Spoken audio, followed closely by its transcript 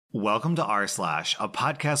Welcome to r/, a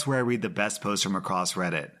podcast where I read the best posts from across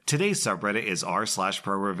Reddit. Today's subreddit is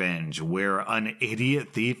r/Prorevenge, where an idiot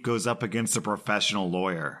thief goes up against a professional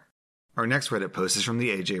lawyer. Our next Reddit post is from the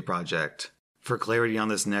AJ Project. For clarity on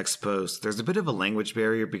this next post, there's a bit of a language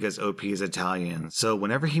barrier because OP is Italian, so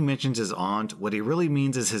whenever he mentions his aunt, what he really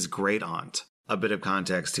means is his great aunt. A bit of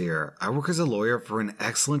context here. I work as a lawyer for an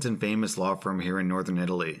excellent and famous law firm here in northern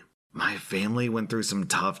Italy. My family went through some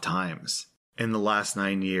tough times. In the last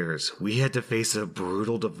 9 years, we had to face a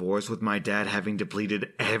brutal divorce with my dad having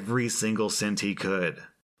depleted every single cent he could.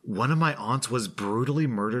 One of my aunts was brutally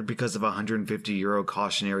murdered because of a €150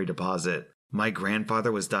 cautionary deposit. My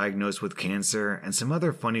grandfather was diagnosed with cancer and some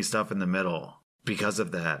other funny stuff in the middle. Because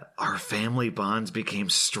of that, our family bonds became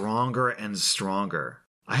stronger and stronger.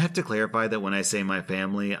 I have to clarify that when I say my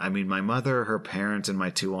family, I mean my mother, her parents, and my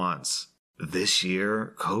 2 aunts. This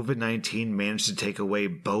year, COVID-19 managed to take away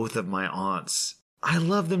both of my aunts. I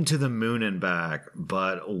love them to the moon and back,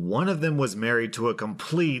 but one of them was married to a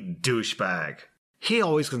complete douchebag. He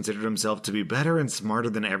always considered himself to be better and smarter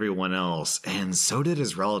than everyone else, and so did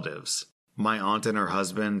his relatives. My aunt and her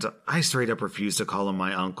husband, I straight up refused to call him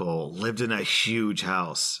my uncle, lived in a huge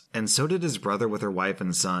house, and so did his brother with her wife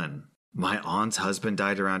and son. My aunt's husband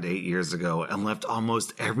died around 8 years ago and left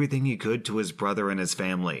almost everything he could to his brother and his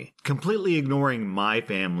family, completely ignoring my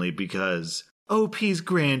family because OP's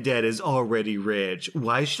granddad is already rich.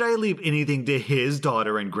 Why should I leave anything to his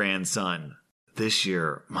daughter and grandson? This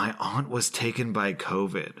year, my aunt was taken by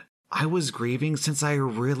COVID. I was grieving since I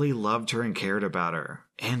really loved her and cared about her,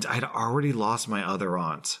 and I'd already lost my other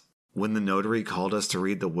aunt. When the notary called us to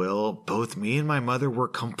read the will, both me and my mother were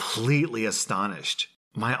completely astonished.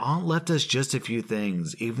 My aunt left us just a few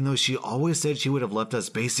things, even though she always said she would have left us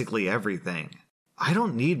basically everything. I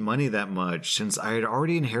don't need money that much since I had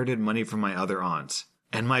already inherited money from my other aunt,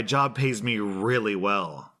 and my job pays me really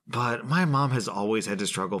well. But my mom has always had to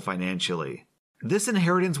struggle financially. This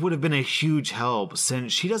inheritance would have been a huge help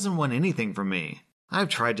since she doesn't want anything from me. I've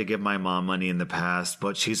tried to give my mom money in the past,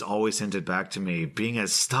 but she's always sent it back to me, being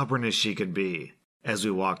as stubborn as she could be. As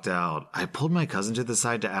we walked out, I pulled my cousin to the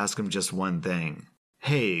side to ask him just one thing.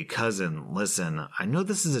 Hey, cousin, listen, I know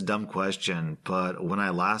this is a dumb question, but when I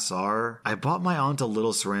last saw her, I bought my aunt a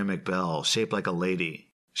little ceramic bell shaped like a lady.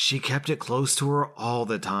 She kept it close to her all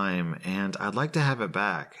the time, and I'd like to have it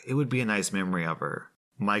back. It would be a nice memory of her.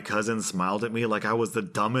 My cousin smiled at me like I was the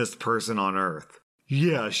dumbest person on earth.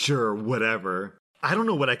 Yeah, sure, whatever. I don't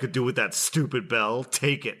know what I could do with that stupid bell.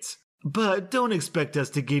 Take it. But don't expect us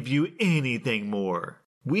to give you anything more.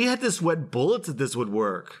 We had to sweat bullets that this would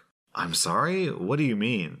work. I'm sorry? What do you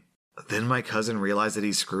mean? Then my cousin realized that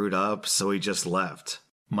he screwed up, so he just left.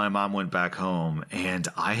 My mom went back home, and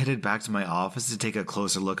I headed back to my office to take a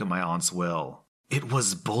closer look at my aunt's will. It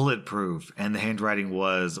was bulletproof, and the handwriting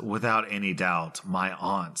was, without any doubt, my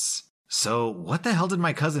aunt's. So what the hell did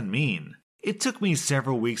my cousin mean? It took me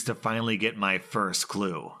several weeks to finally get my first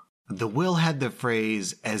clue. The will had the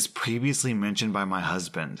phrase, as previously mentioned by my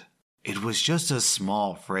husband. It was just a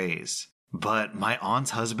small phrase. But my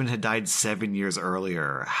aunt's husband had died 7 years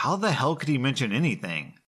earlier. How the hell could he mention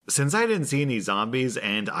anything? Since I didn't see any zombies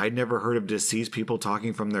and I'd never heard of deceased people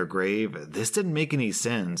talking from their grave, this didn't make any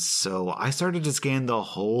sense, so I started to scan the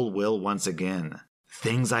whole will once again.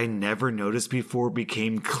 Things I never noticed before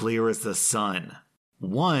became clear as the sun.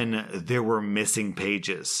 1, there were missing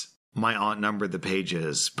pages. My aunt numbered the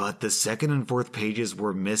pages, but the 2nd and 4th pages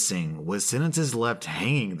were missing, with sentences left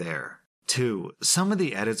hanging there. 2, some of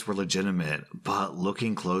the edits were legitimate, but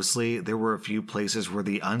looking closely, there were a few places where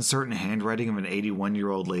the uncertain handwriting of an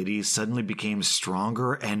 81-year-old lady suddenly became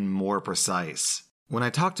stronger and more precise. When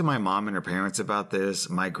I talked to my mom and her parents about this,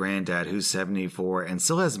 my granddad, who's 74 and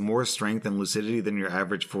still has more strength and lucidity than your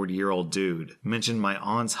average 40-year-old dude, mentioned my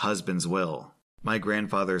aunt's husband's will. My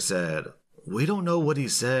grandfather said, "We don't know what he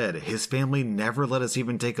said. His family never let us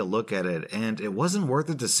even take a look at it, and it wasn't worth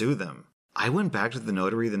it to sue them." I went back to the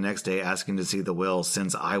notary the next day asking to see the will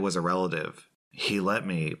since I was a relative. He let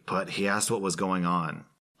me, but he asked what was going on.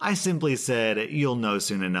 I simply said, "You'll know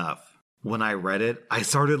soon enough." When I read it, I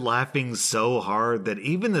started laughing so hard that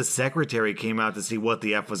even the secretary came out to see what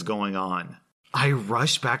the F was going on. I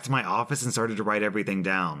rushed back to my office and started to write everything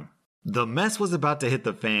down. The mess was about to hit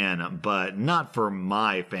the fan, but not for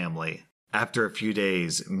my family. After a few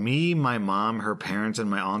days, me, my mom, her parents, and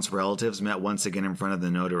my aunt's relatives met once again in front of the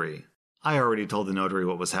notary. I already told the notary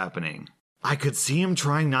what was happening. I could see him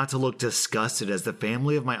trying not to look disgusted as the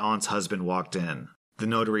family of my aunt's husband walked in. The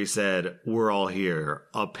notary said, "We're all here.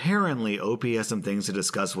 Apparently, OP has some things to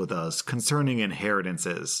discuss with us concerning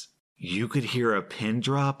inheritances." You could hear a pin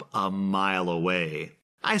drop a mile away.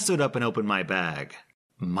 I stood up and opened my bag.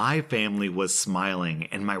 My family was smiling,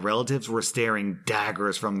 and my relatives were staring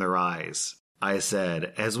daggers from their eyes. I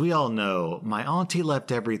said, as we all know, my auntie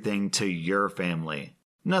left everything to your family.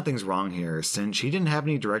 Nothing's wrong here, since she didn't have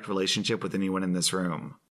any direct relationship with anyone in this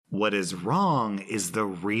room. What is wrong is the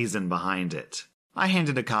reason behind it. I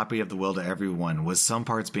handed a copy of the will to everyone, with some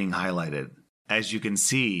parts being highlighted. As you can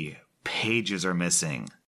see, pages are missing.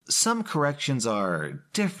 Some corrections are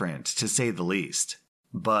different, to say the least.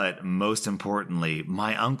 But most importantly,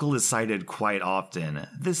 my uncle is cited quite often.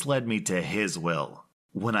 This led me to his will.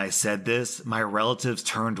 When I said this, my relatives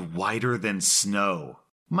turned whiter than snow.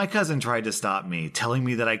 My cousin tried to stop me, telling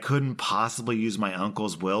me that I couldn't possibly use my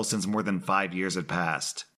uncle's will since more than 5 years had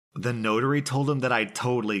passed. The notary told him that I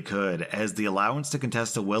totally could, as the allowance to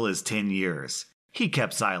contest a will is 10 years. He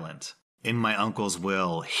kept silent. In my uncle's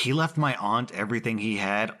will, he left my aunt everything he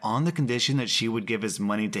had on the condition that she would give his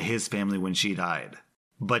money to his family when she died.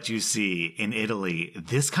 But you see, in Italy,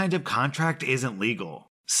 this kind of contract isn't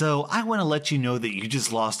legal. So I want to let you know that you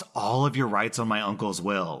just lost all of your rights on my uncle's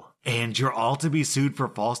will. And you're all to be sued for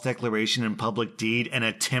false declaration and public deed and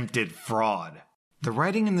attempted fraud. The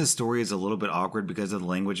writing in this story is a little bit awkward because of the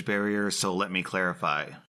language barrier, so let me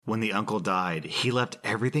clarify. When the uncle died, he left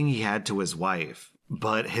everything he had to his wife.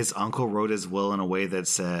 But his uncle wrote his will in a way that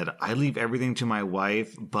said, I leave everything to my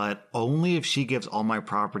wife, but only if she gives all my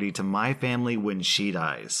property to my family when she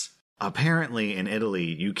dies. Apparently, in Italy,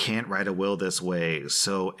 you can't write a will this way,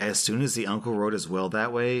 so as soon as the uncle wrote his will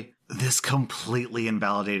that way, this completely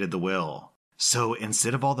invalidated the will. So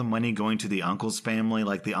instead of all the money going to the uncle's family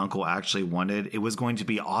like the uncle actually wanted, it was going to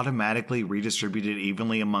be automatically redistributed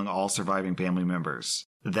evenly among all surviving family members.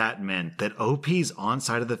 That meant that OP's aunt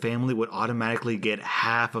side of the family would automatically get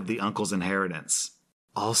half of the uncle's inheritance.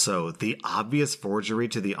 Also, the obvious forgery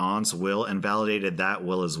to the aunt's will invalidated that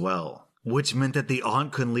will as well, which meant that the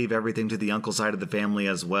aunt couldn't leave everything to the uncle side of the family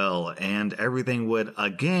as well, and everything would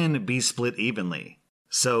again be split evenly.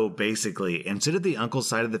 So basically, instead of the uncle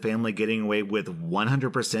side of the family getting away with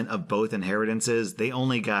 100% of both inheritances, they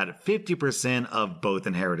only got 50% of both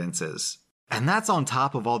inheritances. And that's on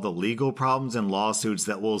top of all the legal problems and lawsuits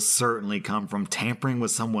that will certainly come from tampering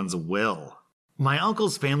with someone's will. My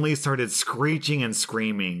uncle's family started screeching and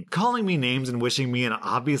screaming, calling me names and wishing me an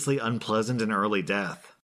obviously unpleasant and early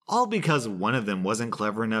death. All because one of them wasn't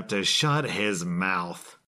clever enough to shut his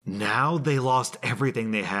mouth. Now they lost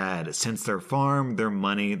everything they had, since their farm, their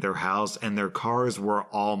money, their house, and their cars were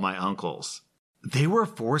all my uncle's. They were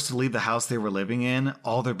forced to leave the house they were living in,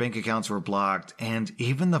 all their bank accounts were blocked, and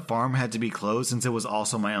even the farm had to be closed since it was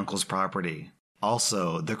also my uncle's property.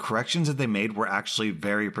 Also, the corrections that they made were actually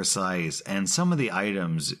very precise, and some of the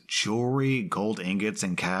items, jewelry, gold ingots,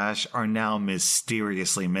 and cash, are now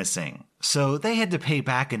mysteriously missing. So they had to pay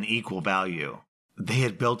back an equal value. They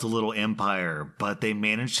had built a little empire, but they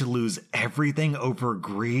managed to lose everything over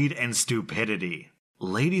greed and stupidity.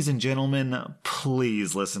 Ladies and gentlemen,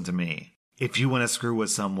 please listen to me. If you want to screw with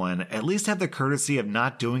someone, at least have the courtesy of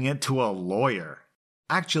not doing it to a lawyer.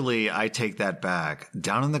 Actually, I take that back.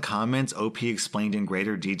 Down in the comments, OP explained in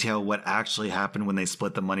greater detail what actually happened when they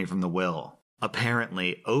split the money from the will.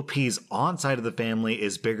 Apparently, OP's aunt side of the family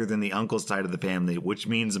is bigger than the uncle's side of the family, which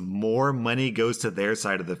means more money goes to their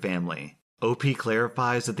side of the family. OP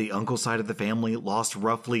clarifies that the uncle side of the family lost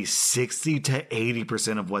roughly 60 to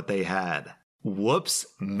 80% of what they had. Whoops,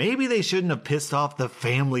 maybe they shouldn't have pissed off the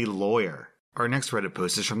family lawyer. Our next Reddit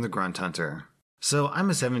post is from the Grunt Hunter. So I'm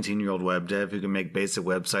a 17-year-old web dev who can make basic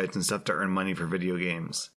websites and stuff to earn money for video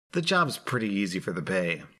games. The job's pretty easy for the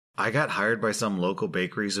pay. I got hired by some local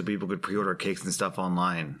bakery so people could pre-order cakes and stuff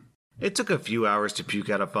online. It took a few hours to puke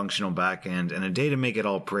out a functional backend and a day to make it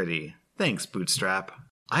all pretty. Thanks, Bootstrap.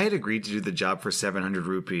 I had agreed to do the job for 700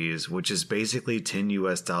 rupees, which is basically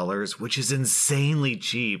 $10, which is insanely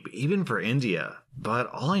cheap, even for India. But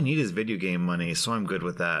all I need is video game money, so I'm good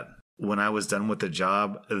with that. When I was done with the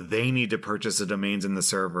job, they need to purchase the domains in the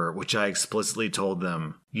server, which I explicitly told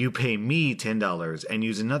them. You pay me $10 and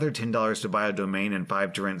use another $10 to buy a domain and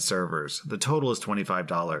 $5 to rent servers. The total is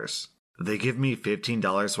 $25. They give me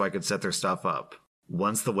 $15 so I could set their stuff up.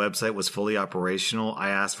 Once the website was fully operational, I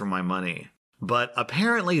asked for my money. But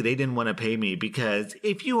apparently they didn't want to pay me because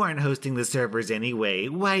if you aren't hosting the servers anyway,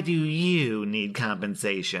 why do you need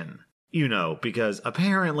compensation? You know, because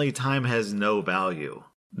apparently time has no value.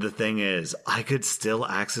 The thing is, I could still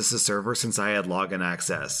access the server since I had login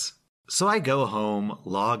access. So I go home,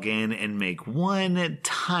 log in, and make one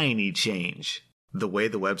tiny change. The way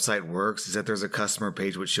the website works is that there's a customer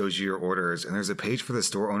page which shows you your orders, and there's a page for the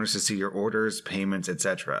store owners to see your orders, payments,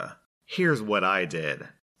 etc. Here's what I did.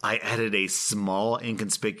 I added a small,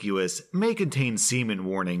 inconspicuous, may contain semen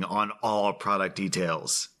warning on all product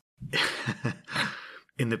details.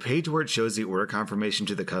 In the page where it shows the order confirmation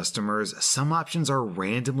to the customers, some options are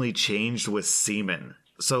randomly changed with semen.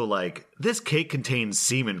 So like, this cake contains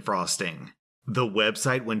semen frosting. The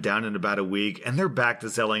website went down in about a week, and they're back to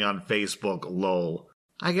selling on Facebook, lol.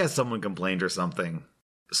 I guess someone complained or something.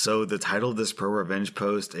 So the title of this pro-revenge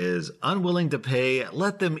post is, Unwilling to Pay,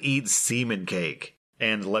 Let Them Eat Semen Cake.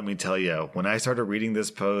 And let me tell you, when I started reading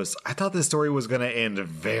this post, I thought this story was going to end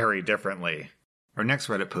very differently. Our next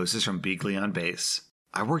Reddit post is from Beakley on Base.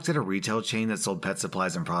 I worked at a retail chain that sold pet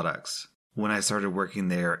supplies and products. When I started working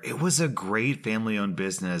there, it was a great family-owned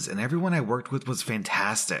business, and everyone I worked with was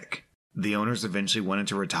fantastic. The owners eventually wanted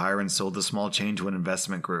to retire and sold the small chain to an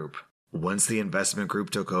investment group. Once the investment group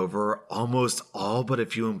took over, almost all but a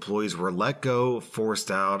few employees were let go,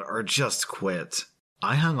 forced out, or just quit.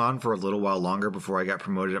 I hung on for a little while longer before I got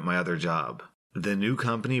promoted at my other job. The new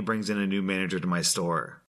company brings in a new manager to my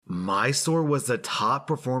store. My store was the top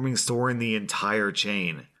performing store in the entire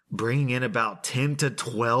chain, bringing in about $10,000 to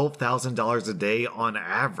 $12,000 a day on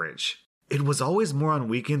average. It was always more on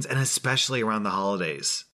weekends and especially around the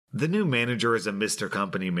holidays. The new manager is a Mr.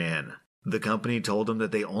 Company man. The company told him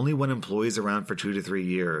that they only want employees around for 2 to 3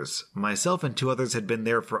 years. Myself and 2 others had been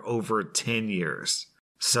there for over 10 years.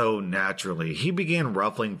 So naturally, he began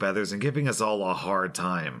ruffling feathers and giving us all a hard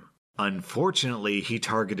time. Unfortunately, he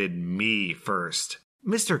targeted me first.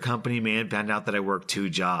 Mr. Company Man found out that I worked 2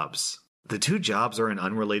 jobs. The 2 jobs are in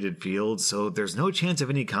unrelated fields, so there's no chance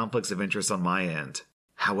of any conflicts of interest on my end.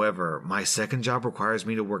 However, my second job requires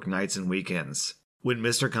me to work nights and weekends. When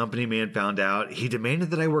Mr. Company Man found out, he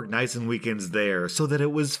demanded that I work nights and weekends there so that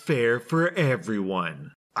it was fair for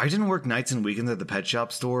everyone. I didn't work nights and weekends at the pet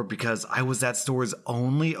shop store because I was that store's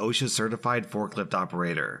only OSHA certified forklift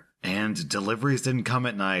operator. And deliveries didn't come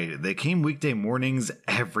at night, they came weekday mornings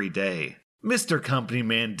every day. Mr. Company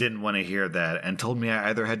Man didn't want to hear that and told me I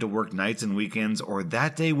either had to work nights and weekends or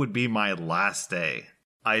that day would be my last day.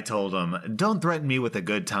 I told him, don't threaten me with a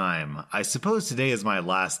good time. I suppose today is my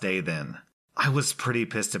last day then. I was pretty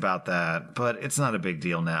pissed about that, but it's not a big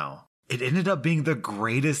deal now. It ended up being the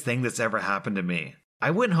greatest thing that's ever happened to me.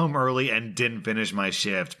 I went home early and didn't finish my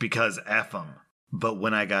shift because F 'em. But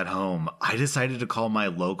when I got home, I decided to call my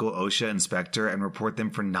local OSHA inspector and report them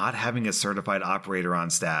for not having a certified operator on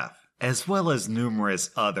staff, as well as numerous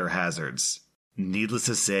other hazards. Needless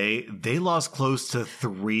to say, they lost close to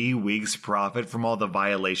 3 weeks' profit from all the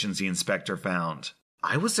violations the inspector found.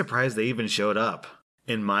 I was surprised they even showed up.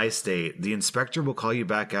 In my state, the inspector will call you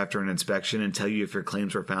back after an inspection and tell you if your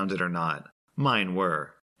claims were founded or not. Mine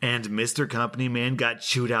were. And Mr. Company Man got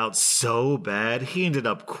chewed out so bad, he ended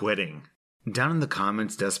up quitting. Down in the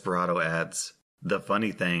comments, Desperado adds, the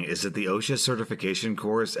funny thing is that the OSHA certification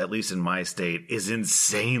course, at least in my state, is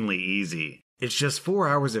insanely easy. It's just 4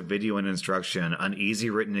 hours of video and instruction, an easy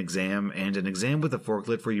written exam, and an exam with a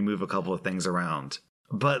forklift where you move a couple of things around.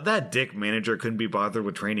 But that dick manager couldn't be bothered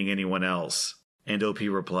with training anyone else. And OP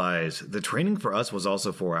replies, the training for us was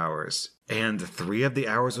also 4 hours. And 3 of the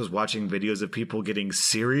hours was watching videos of people getting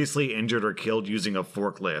seriously injured or killed using a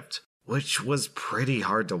forklift, which was pretty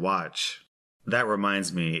hard to watch. That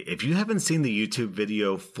reminds me, if you haven't seen the YouTube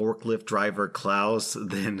video Forklift Driver Klaus,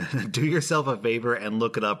 then do yourself a favor and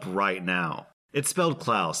look it up right now. It's spelled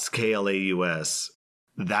Klaus, Klaus.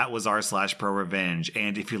 That was r/ProRevenge,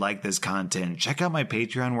 and if you like this content, check out my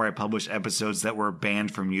Patreon where I publish episodes that were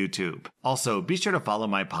banned from YouTube. Also, be sure to follow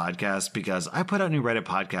my podcast because I put out new Reddit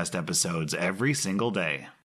podcast episodes every single day.